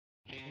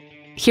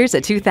Here's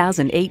a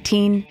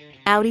 2018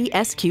 Audi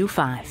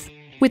SQ5.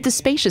 With the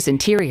spacious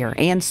interior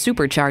and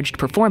supercharged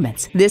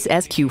performance, this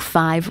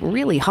SQ5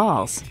 really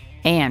hauls.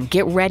 And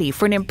get ready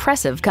for an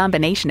impressive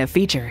combination of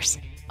features: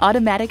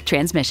 automatic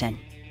transmission,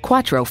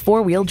 Quattro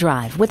 4-wheel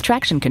drive with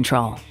traction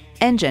control,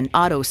 engine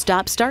auto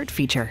stop-start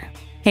feature,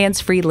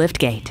 hands-free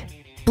liftgate,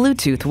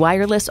 Bluetooth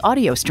wireless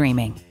audio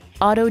streaming,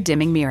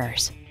 auto-dimming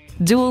mirrors,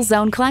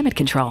 dual-zone climate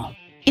control,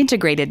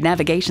 integrated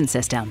navigation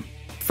system,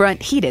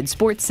 front heated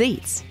sports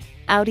seats,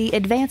 Audi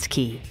Advance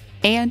Key,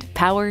 and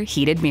power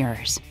heated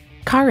mirrors.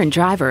 Car and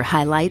Driver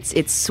highlights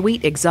its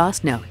sweet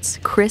exhaust notes,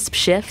 crisp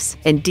shifts,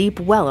 and deep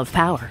well of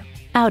power.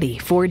 Audi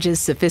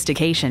forges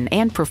sophistication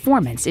and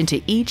performance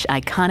into each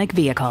iconic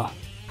vehicle.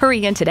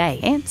 Hurry in today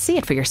and see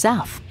it for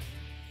yourself.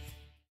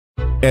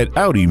 At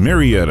Audi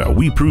Marietta,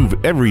 we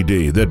prove every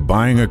day that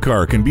buying a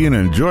car can be an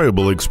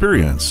enjoyable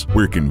experience.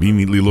 We're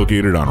conveniently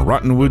located on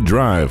Rottenwood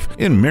Drive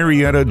in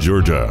Marietta,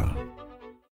 Georgia.